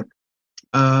workbook,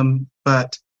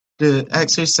 but the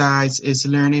exercise is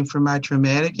learning from my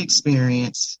traumatic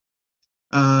experience.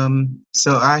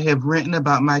 So I have written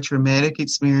about my traumatic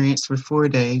experience for 4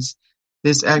 days.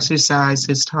 This exercise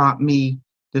has taught me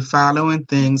the following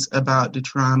things about the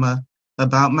trauma,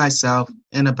 about myself,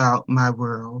 and about my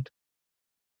world.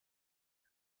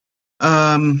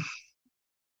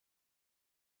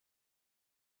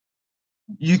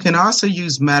 You can also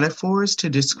use metaphors to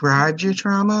describe your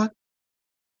trauma.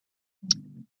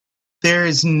 There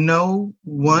is no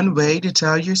one way to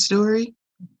tell your story.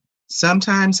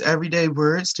 Sometimes everyday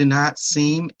words do not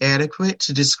seem adequate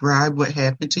to describe what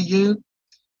happened to you.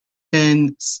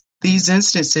 In these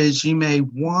instances, you may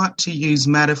want to use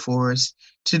metaphors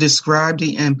to describe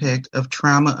the impact of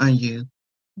trauma on you.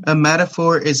 A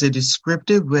metaphor is a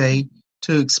descriptive way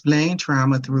to explain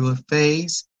trauma through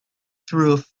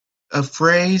a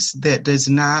phrase that does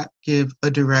not give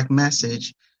a direct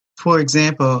message. For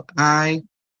example, I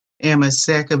am a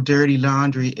sack of dirty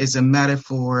laundry is a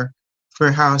metaphor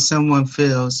for how someone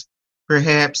feels,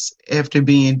 perhaps after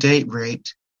being date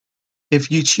raped.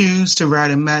 If you choose to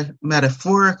write a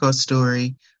metaphorical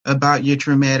story about your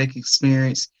traumatic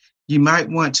experience, you might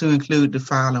want to include the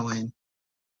following: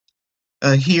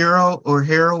 a hero or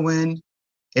heroine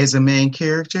as a main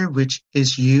character, which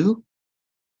is you,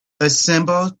 a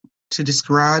symbol to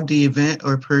describe the event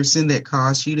or person that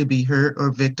caused you to be hurt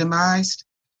or victimized,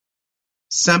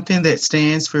 something that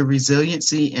stands for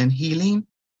resiliency and healing,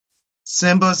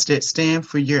 symbols that stand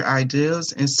for your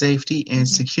ideals and safety and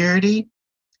security,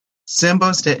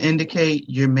 symbols that indicate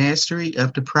your mastery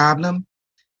of the problem,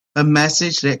 a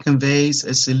message that conveys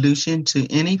a solution to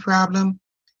any problem,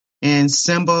 and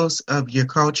symbols of your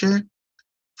culture.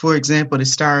 For example, the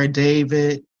Star of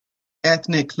David,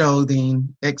 ethnic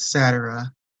clothing,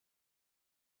 etc.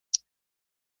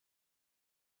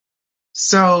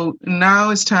 So now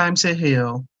it's time to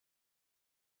heal.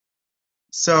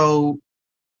 So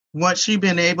once you've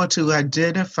been able to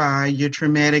identify your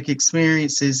traumatic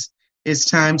experiences, it's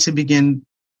time to begin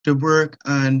to work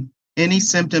on any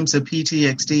symptoms of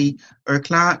PTSD or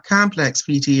complex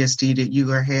PTSD that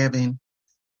you are having.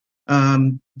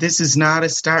 This is not a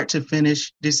start to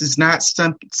finish. This is not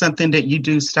something that you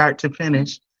do start to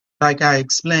finish. Like I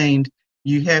explained,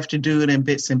 you have to do it in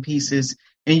bits and pieces,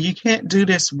 and you can't do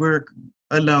this work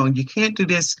alone. You can't do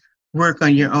this work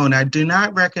on your own. I do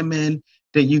not recommend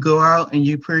that you go out and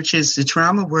you purchase the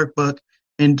trauma workbook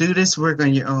and do this work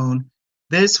on your own.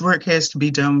 This work has to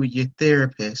be done with your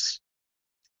therapist.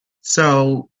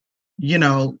 So,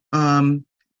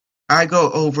 I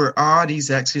go over all these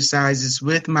exercises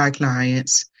with my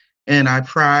clients and I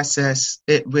process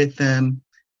it with them,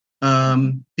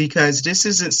 because this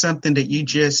isn't something that you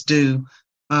just do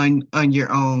on your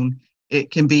own.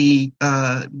 It can be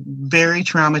very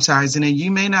traumatizing, and you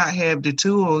may not have the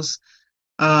tools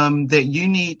that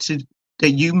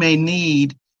you may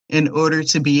need in order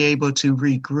to be able to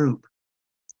regroup.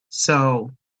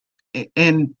 So,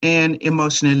 and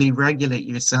emotionally regulate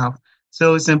yourself.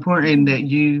 So it's important that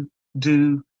you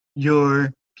do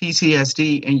your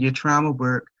PTSD and your trauma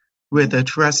work with a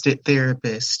trusted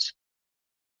therapist.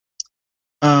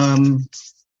 I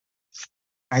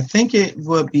think it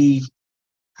would be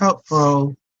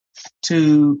helpful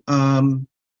to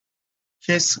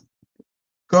just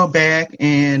go back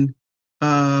and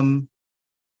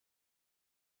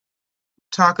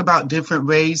talk about different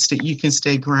ways that you can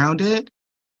stay grounded.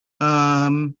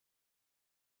 So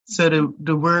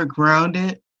the word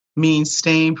grounded means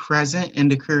staying present in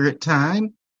the current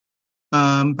time,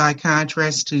 by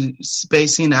contrast to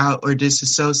spacing out or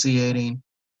disassociating.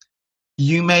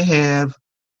 You may have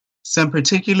some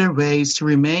particular ways to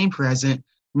remain present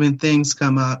when things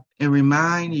come up and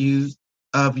remind you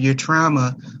of your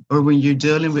trauma, or when you're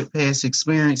dealing with past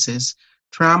experiences.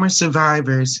 Trauma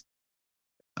survivors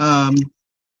have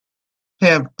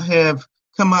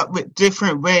come up with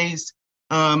different ways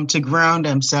to ground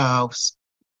themselves.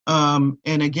 And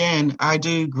again, I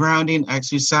do grounding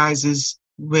exercises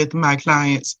with my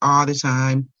clients all the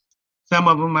time. Some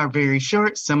of them are very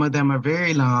short, some of them are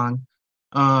very long.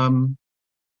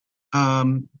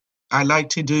 I like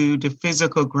to do the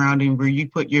physical grounding where you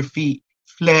put your feet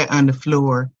flat on the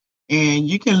floor and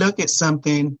you can look at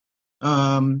something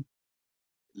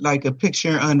like a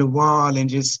picture on the wall and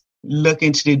just look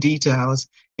into the details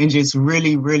and just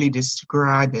really, really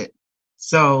describe it.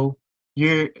 So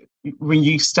when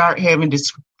you start having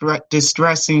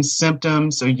distressing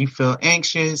symptoms or you feel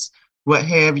anxious, what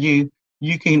have you,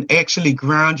 you can actually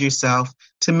ground yourself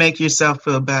to make yourself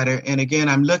feel better. And again,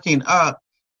 I'm looking up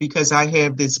because I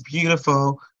have this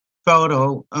beautiful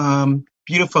photo,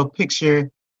 beautiful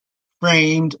picture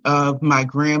framed of my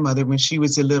grandmother when she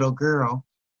was a little girl.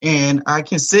 And I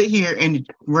can sit here and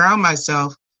ground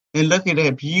myself and look at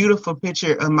that beautiful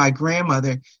picture of my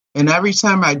grandmother. And every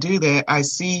time I do that, I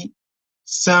see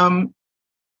some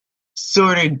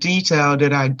sort of detail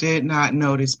that I did not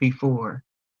notice before.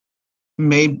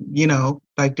 Maybe,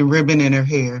 like the ribbon in her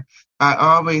hair. I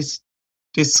always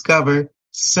discover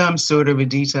some sort of a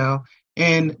detail.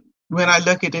 And when I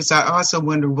look at this, I also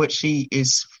wonder what she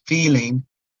is feeling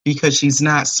because she's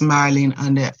not smiling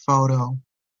on that photo.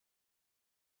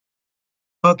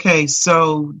 Okay,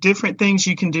 so different things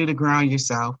you can do to ground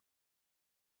yourself.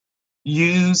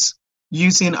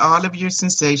 Using all of your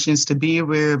sensations to be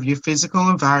aware of your physical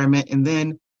environment and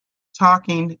then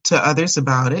talking to others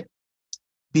about it.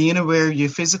 Being aware of your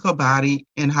physical body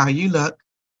and how you look.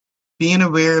 Being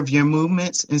aware of your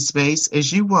movements in space as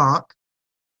you walk.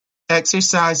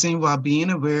 Exercising while being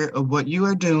aware of what you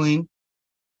are doing.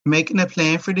 Making a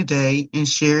plan for the day and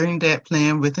sharing that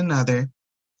plan with another.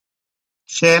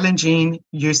 Challenging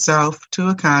yourself to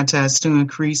a contest to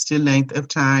increase the length of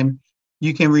time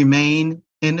you can remain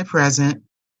in the present.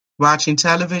 Watching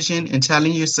television and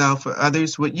telling yourself or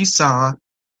others what you saw.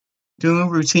 Doing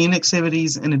routine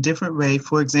activities in a different way.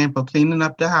 For example, cleaning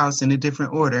up the house in a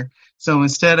different order. So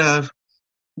instead of,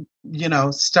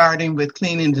 starting with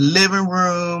cleaning the living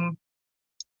room,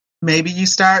 maybe you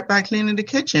start by cleaning the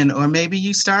kitchen, or maybe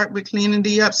you start with cleaning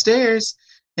the upstairs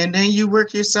and then you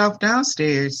work yourself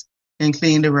downstairs and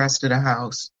clean the rest of the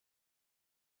house.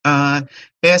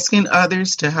 Asking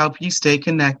others to help you stay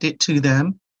connected to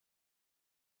them.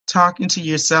 Talking to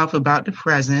yourself about the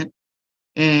present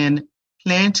and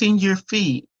planting your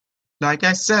feet, like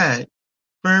I said,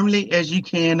 firmly as you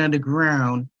can on the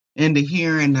ground in the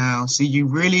here and now. So you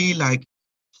really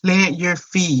plant your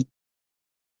feet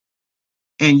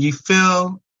and you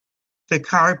feel the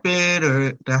carpet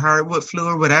or the hardwood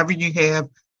floor, whatever you have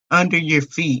under your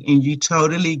feet, and you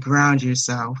totally ground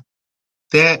yourself.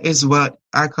 That is what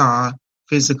I call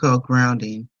physical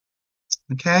grounding.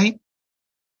 Okay?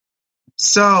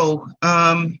 So,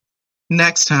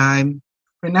 next time,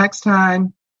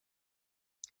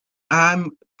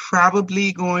 I'm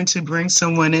probably going to bring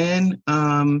someone in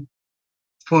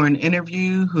for an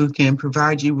interview who can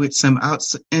provide you with some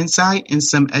insight and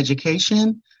some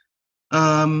education.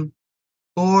 Or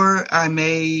I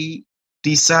may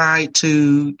decide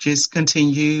to just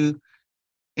continue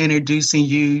introducing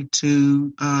you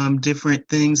to different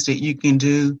things that you can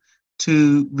do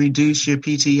to reduce your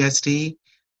PTSD.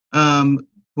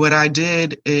 What I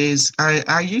did is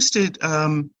I used to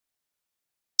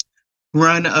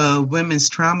run a women's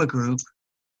trauma group,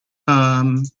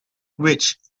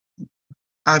 which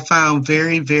I found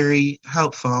very, very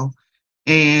helpful.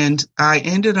 And I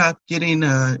ended up getting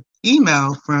an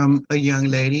email from a young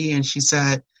lady, and she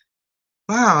said,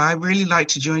 "Wow, I really like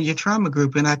to join your trauma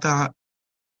group." And I thought,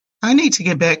 I need to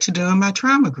get back to doing my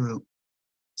trauma group.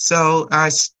 So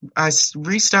I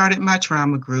restarted my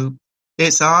trauma group.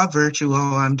 It's all virtual.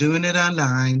 I'm doing it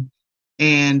online.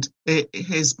 And it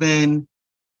has been,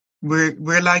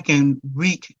 we're like in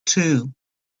week 2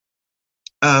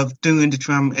 of doing the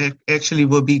trauma. Actually,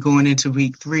 we'll be going into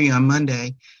week 3 on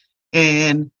Monday.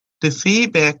 And the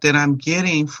feedback that I'm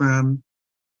getting from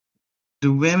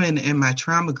the women in my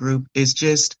trauma group is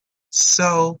just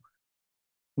so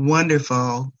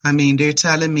wonderful. I mean, they're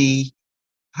telling me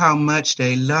how much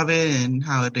they love it and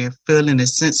how they're feeling a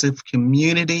sense of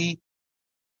community.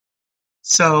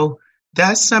 So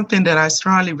that's something that I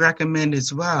strongly recommend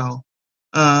as well.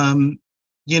 If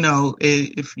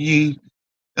you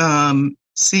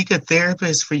seek a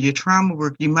therapist for your trauma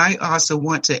work, you might also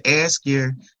want to ask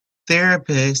your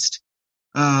therapist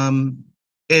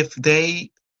if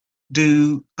they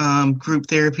do group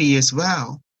therapy as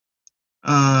well.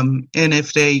 And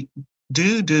if they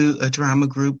do a trauma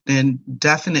group, then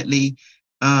definitely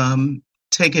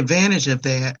take advantage of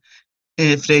that.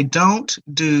 If they don't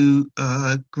do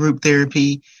group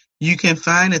therapy, you can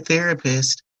find a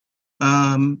therapist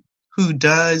who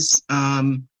does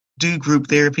do group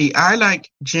therapy. I like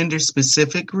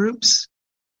gender-specific groups.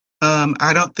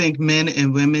 I don't think men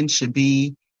and women should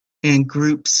be in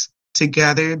groups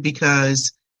together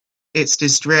because it's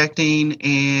distracting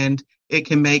and it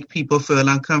can make people feel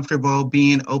uncomfortable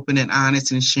being open and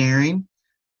honest and sharing.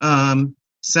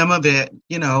 Some of it,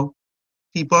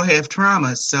 people have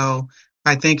trauma. So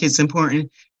I think it's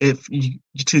important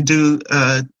to do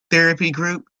a therapy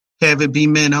group, have it be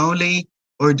men only,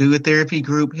 or do a therapy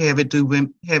group, have it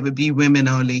be women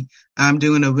only. I'm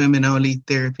doing a women only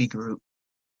therapy group.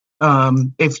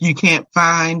 If you can't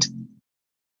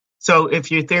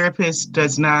if your therapist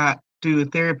does not do a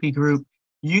therapy group,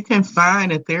 you can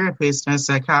find a therapist on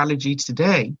Psychology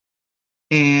Today,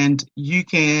 and you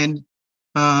can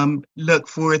look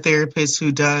for a therapist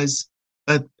who does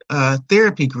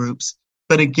therapy groups.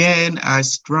 But again, I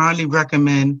strongly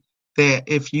recommend that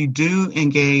if you do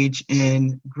engage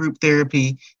in group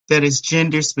therapy that is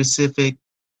gender specific,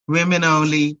 women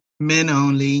only, men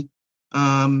only,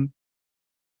 and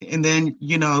then,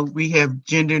 we have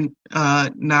gender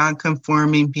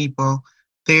non-conforming people.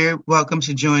 they're welcome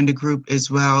to join the group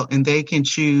as well, and they can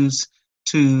choose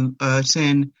to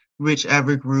attend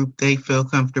whichever group they feel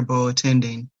comfortable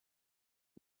attending.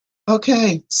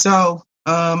 Okay, so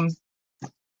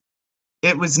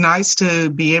it was nice to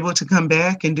be able to come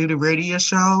back and do the radio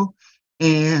show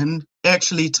and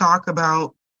actually talk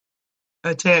about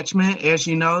attachment. As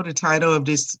you know, the title of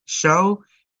this show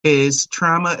is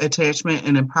Trauma, Attachment,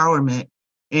 and Empowerment.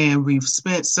 And we've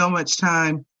spent so much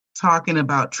time talking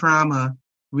about trauma.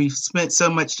 We've spent so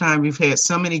much time, we've had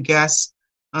so many guests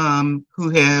who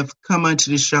have come onto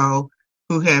the show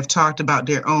who have talked about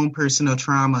their own personal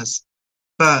traumas.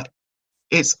 But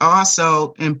it's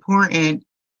also important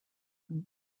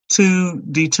to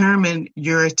determine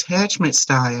your attachment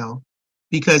style,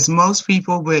 because most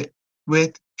people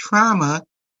with trauma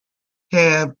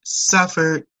have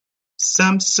suffered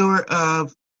some sort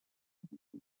of,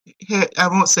 I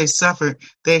won't say suffered,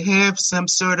 they have some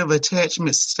sort of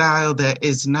attachment style that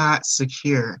is not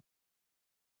secure.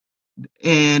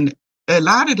 And a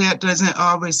lot of that doesn't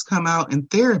always come out in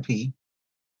therapy.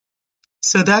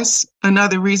 So that's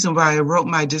another reason why I wrote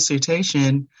my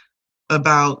dissertation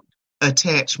about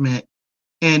attachment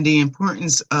and the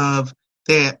importance of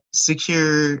that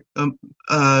secure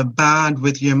bond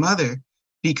with your mother,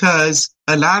 because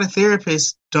a lot of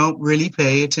therapists don't really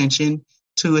pay attention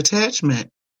to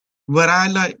attachment. What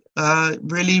I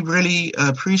really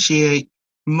appreciate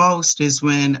most is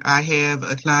when I have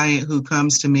a client who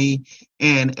comes to me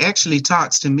and actually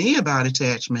talks to me about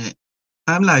attachment.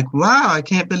 I'm like, wow, I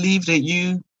can't believe that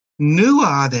you knew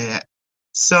all that.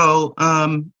 So,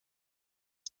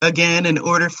 again, in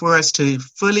order for us to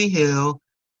fully heal,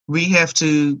 we have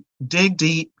to dig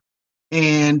deep,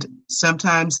 and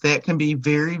sometimes that can be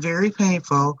very, very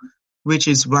painful, which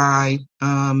is why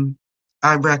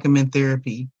I recommend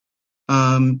therapy.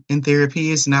 And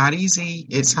therapy is not easy.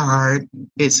 It's hard.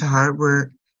 It's hard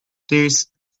work. There's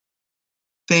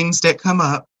things that come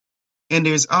up, and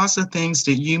there's also things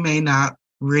that you may not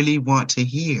really want to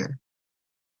hear.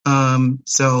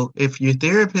 So if your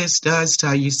therapist does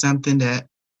tell you something that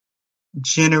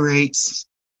generates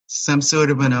some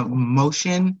sort of an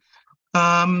emotion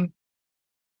to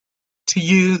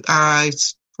you, I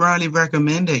strongly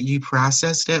recommend that you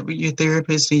process that with your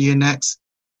therapist in your next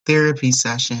therapy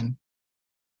session.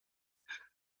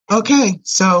 Okay,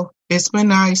 so it's been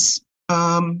nice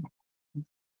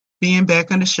being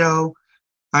back on the show.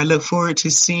 I look forward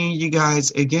to seeing you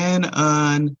guys again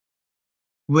on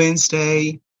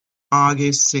Wednesday,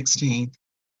 August 16th.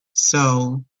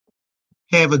 So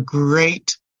have a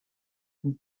great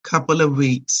couple of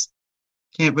weeks.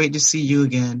 Can't wait to see you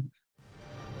again.